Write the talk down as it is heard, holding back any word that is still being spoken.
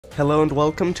Hello and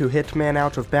welcome to Hitman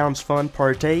Out of Bounds Fun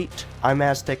Part 8. I'm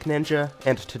Aztec Ninja,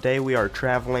 and today we are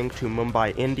traveling to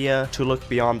Mumbai, India to look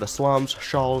beyond the slums,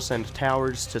 shawls, and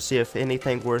towers to see if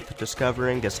anything worth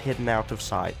discovering is hidden out of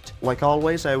sight. Like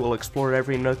always, I will explore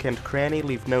every nook and cranny,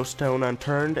 leave no stone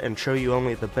unturned, and show you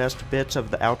only the best bits of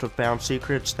the out of bounds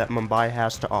secrets that Mumbai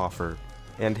has to offer.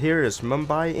 And here is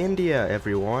Mumbai, India,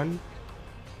 everyone.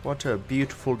 What a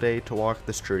beautiful day to walk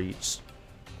the streets.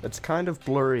 It's kind of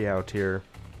blurry out here.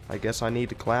 I guess I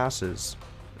need glasses.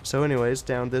 So anyways,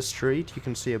 down this street you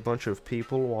can see a bunch of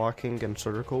people walking in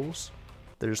circles.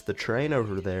 There's the train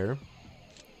over there.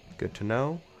 Good to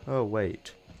know. Oh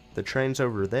wait, the train's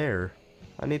over there.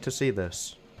 I need to see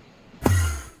this.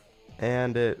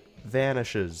 And it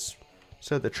vanishes.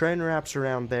 So the train wraps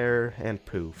around there and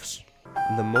poofs.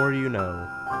 The more you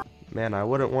know. Man, I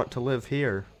wouldn't want to live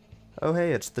here. Oh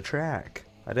hey, it's the track.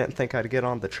 I didn't think I'd get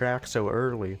on the track so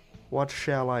early. What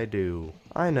shall I do?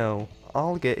 I know.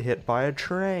 I'll get hit by a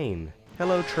train.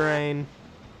 Hello, train.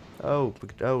 Oh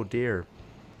dear.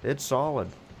 It's solid.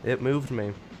 It moved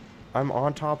me. I'm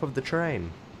on top of the train.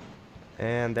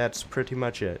 And that's pretty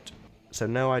much it. So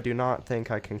no, I do not think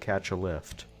I can catch a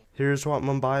lift. Here's what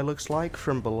Mumbai looks like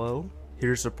from below.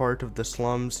 Here's a part of the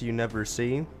slums you never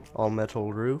see. All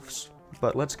metal roofs.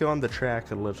 But let's go on the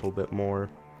track a little bit more.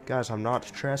 Guys, I'm not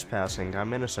trespassing.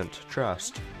 I'm innocent.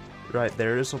 Trust. Right,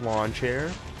 there is a lawn chair.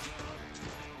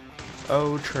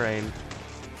 Oh, train.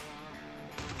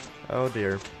 Oh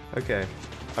dear. Okay.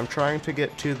 I'm trying to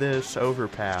get to this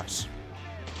overpass.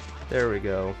 There we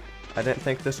go. I didn't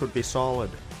think this would be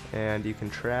solid. And you can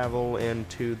travel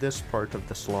into this part of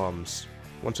the slums.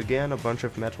 Once again, a bunch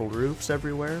of metal roofs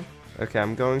everywhere. Okay,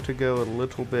 I'm going to go a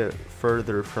little bit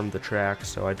further from the track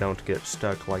so I don't get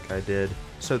stuck like I did.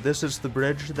 So this is the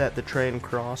bridge that the train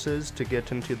crosses to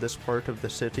get into this part of the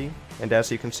city. And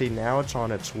as you can see now, it's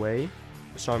on its way.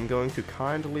 So I'm going to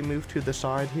kindly move to the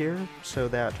side here so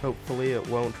that hopefully it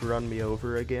won't run me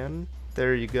over again.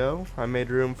 There you go. I made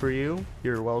room for you.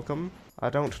 You're welcome. I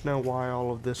don't know why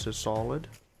all of this is solid.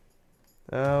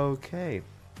 Okay.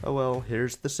 Oh well,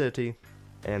 here's the city.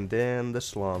 And then the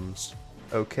slums.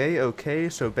 Okay,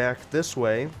 so back this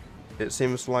way. It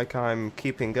seems like I'm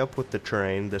keeping up with the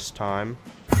train this time.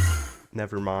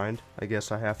 Never mind, I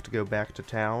guess I have to go back to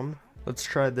town. Let's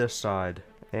try this side.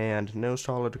 And no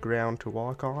solid ground to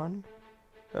walk on?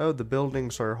 Oh, the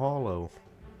buildings are hollow.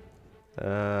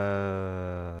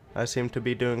 I seem to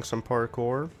be doing some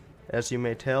parkour. As you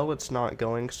may tell, it's not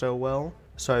going so well.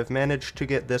 So I've managed to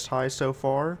get this high so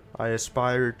far. I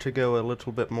aspire to go a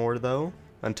little bit more though,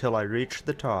 until I reach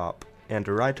the top. And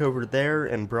right over there,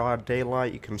 in broad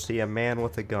daylight, you can see a man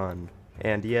with a gun.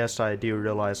 And yes, I do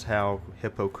realize how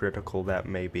hypocritical that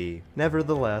may be.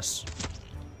 Nevertheless,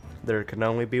 there can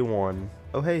only be one.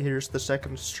 Oh hey, here's the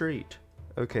second street.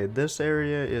 Okay, this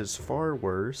area is far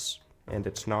worse, and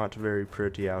it's not very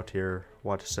pretty out here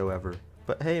whatsoever.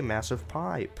 But hey, massive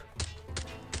pipe.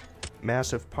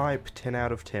 Massive pipe, 10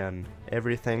 out of 10.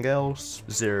 Everything else,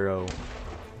 0.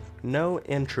 No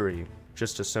entry,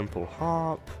 just a simple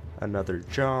hop. Another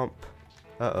jump.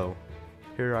 Uh-oh.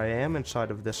 Here I am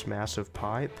inside of this massive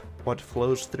pipe. What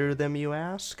flows through them, you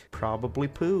ask? Probably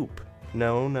poop.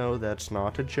 No, that's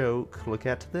not a joke. Look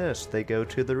at this. They go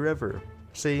to the river.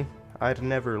 See, I'd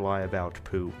never lie about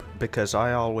poop, because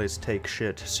I always take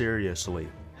shit seriously.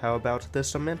 How about the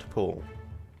cement pool?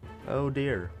 Oh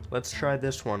dear. Let's try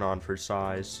this one on for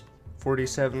size.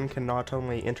 47 can not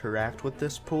only interact with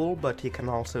this pool, but he can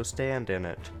also stand in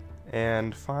it.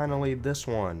 And finally this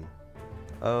one.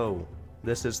 Oh,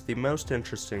 this is the most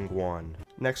interesting one.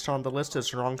 Next on the list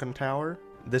is Ronkan Tower.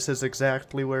 This is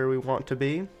exactly where we want to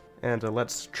be, and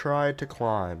let's try to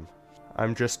climb.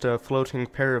 I'm just a floating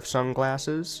pair of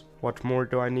sunglasses. What more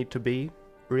do I need to be?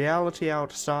 Reality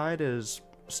outside is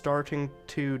starting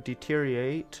to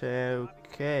deteriorate.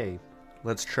 Okay,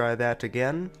 let's try that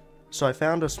again. So I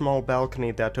found a small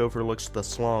balcony that overlooks the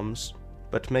slums.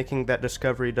 But making that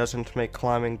discovery doesn't make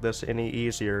climbing this any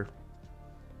easier.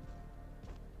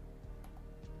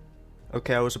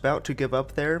 Okay, I was about to give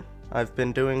up there. I've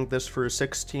been doing this for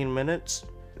 16 minutes.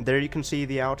 There you can see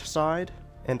the outside,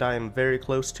 and I am very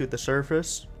close to the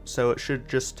surface, so it should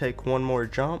just take one more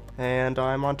jump, and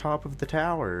I'm on top of the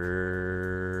tower.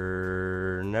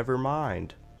 Never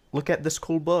mind. Look at this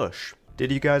cool bush.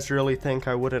 Did you guys really think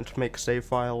I wouldn't make save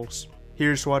files?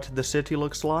 Here's what the city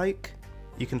looks like.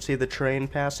 You can see the train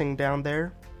passing down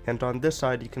there, and on this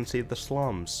side you can see the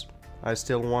slums. I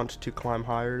still want to climb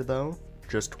higher though.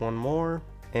 Just one more,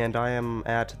 and I am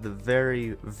at the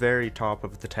very, very top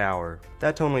of the tower.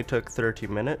 That only took 30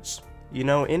 minutes. You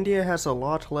know, India has a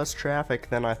lot less traffic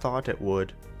than I thought it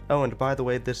would. Oh, and by the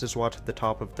way, this is what the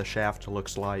top of the shaft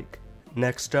looks like.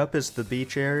 Next up is the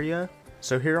beach area.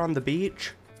 So here on the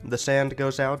beach, the sand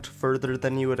goes out further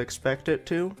than you would expect it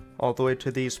to, all the way to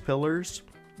these pillars.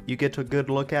 You get a good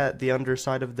look at the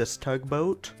underside of this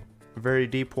tugboat, very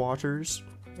deep waters,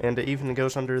 and it even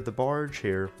goes under the barge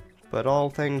here. But all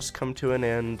things come to an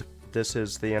end. This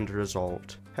is the end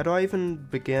result. How do I even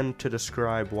begin to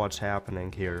describe what's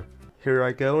happening here? Here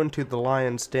I go into the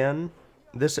lion's den.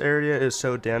 This area is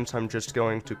so dense I'm just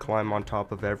going to climb on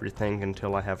top of everything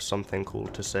until I have something cool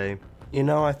to say. You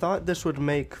know, I thought this would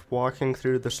make walking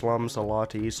through the slums a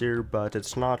lot easier, but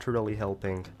it's not really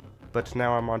helping. But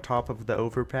now I'm on top of the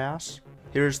overpass.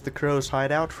 Here's the crow's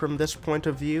hideout from this point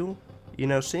of view. You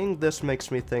know, seeing this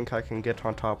makes me think I can get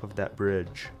on top of that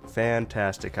bridge.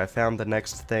 Fantastic, I found the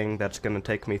next thing that's gonna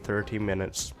take me 30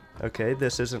 minutes. Okay,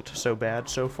 this isn't so bad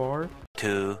so far.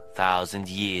 2,000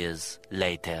 years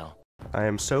later. I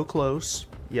am so close,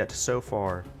 yet so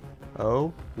far.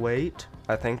 Oh, wait,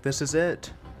 I think this is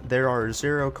it. There are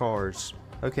 0 cars.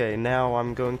 Okay, now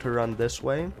I'm going to run this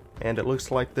way, and it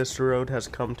looks like this road has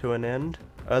come to an end.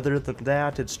 Other than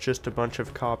that, it's just a bunch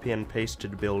of copy and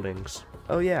pasted buildings.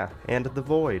 Oh yeah, and the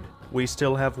void. We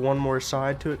still have one more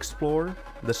side to explore,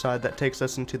 the side that takes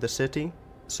us into the city.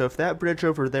 So if that bridge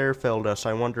over there failed us,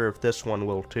 I wonder if this one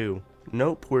will too.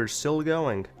 Nope, we're still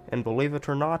going, and believe it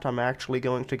or not, I'm actually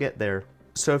going to get there.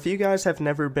 So if you guys have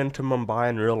never been to Mumbai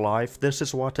in real life, this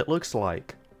is what it looks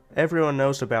like. Everyone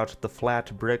knows about the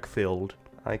flat brick field.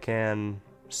 I can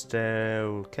stay...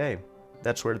 okay,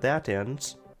 that's where that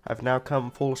ends. I've now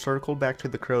come full circle back to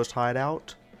the crow's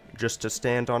hideout, just to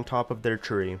stand on top of their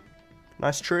tree.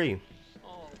 Nice tree.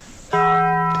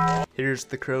 Here's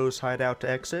the crow's hideout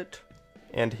exit,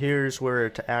 and here's where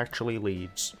it actually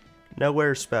leads.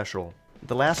 Nowhere special.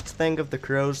 The last thing of the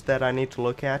crows that I need to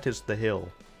look at is the hill.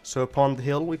 So upon the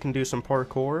hill we can do some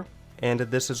parkour, and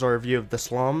this is our view of the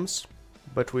slums,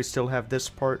 but we still have this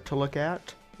part to look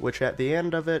at, which at the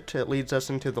end of it leads us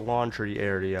into the laundry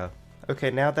area. Okay,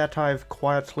 now that I've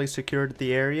quietly secured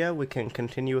the area, we can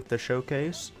continue with the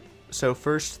showcase. So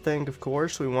first thing, of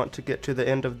course, we want to get to the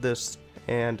end of this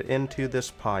and into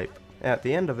this pipe. At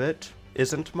the end of it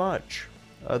isn't much,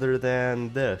 other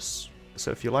than this. So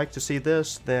if you like to see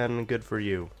this, then good for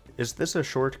you. Is this a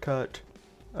shortcut?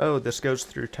 Oh, this goes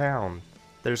through town.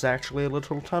 There's actually a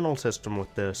little tunnel system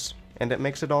with this, and it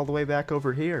makes it all the way back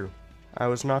over here. I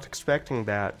was not expecting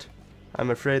that.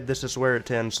 I'm afraid this is where it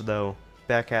ends though,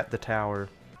 back at the tower.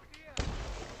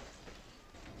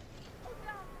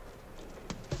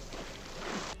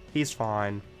 He's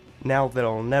fine. Now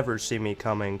they'll never see me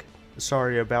coming.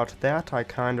 Sorry about that, I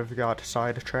kind of got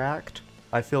sidetracked.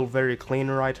 I feel very clean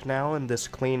right now in this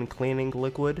clean cleaning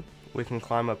liquid. We can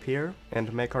climb up here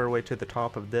and make our way to the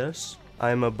top of this.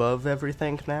 I'm above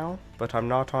everything now, but I'm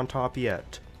not on top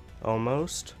yet.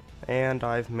 Almost, and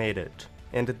I've made it.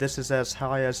 And this is as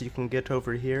high as you can get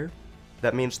over here.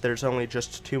 That means there's only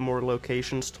just 2 more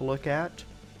locations to look at.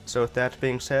 So with that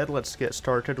being said, let's get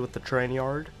started with the train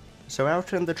yard. So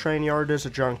out in the train yard is a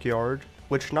junkyard,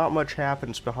 which not much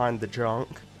happens behind the junk,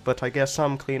 but I guess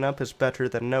some cleanup is better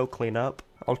than no cleanup.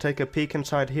 I'll take a peek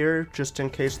inside here, just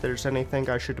in case there's anything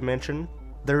I should mention.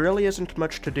 There really isn't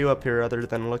much to do up here other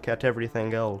than look at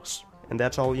everything else. And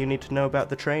that's all you need to know about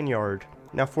the train yard.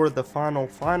 Now for the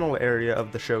final area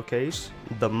of the showcase,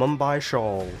 the Mumbai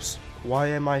Shawls. Why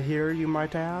am I here, you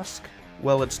might ask?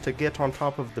 Well, it's to get on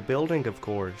top of the building, of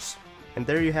course. And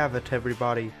there you have it,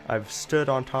 everybody. I've stood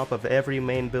on top of every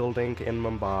main building in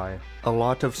Mumbai. A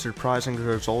lot of surprising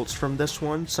results from this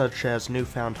one, such as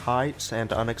newfound heights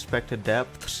and unexpected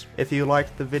depths. If you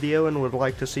liked the video and would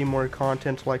like to see more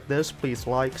content like this, please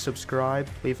like, subscribe,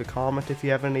 leave a comment if you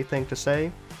have anything to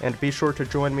say, and be sure to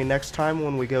join me next time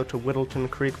when we go to Whittleton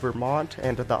Creek, Vermont,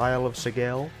 and the Isle of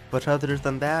Sigel. But other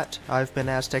than that, I've been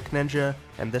Aztec Ninja,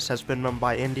 and this has been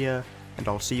Mumbai, India, and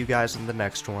I'll see you guys in the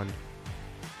next one.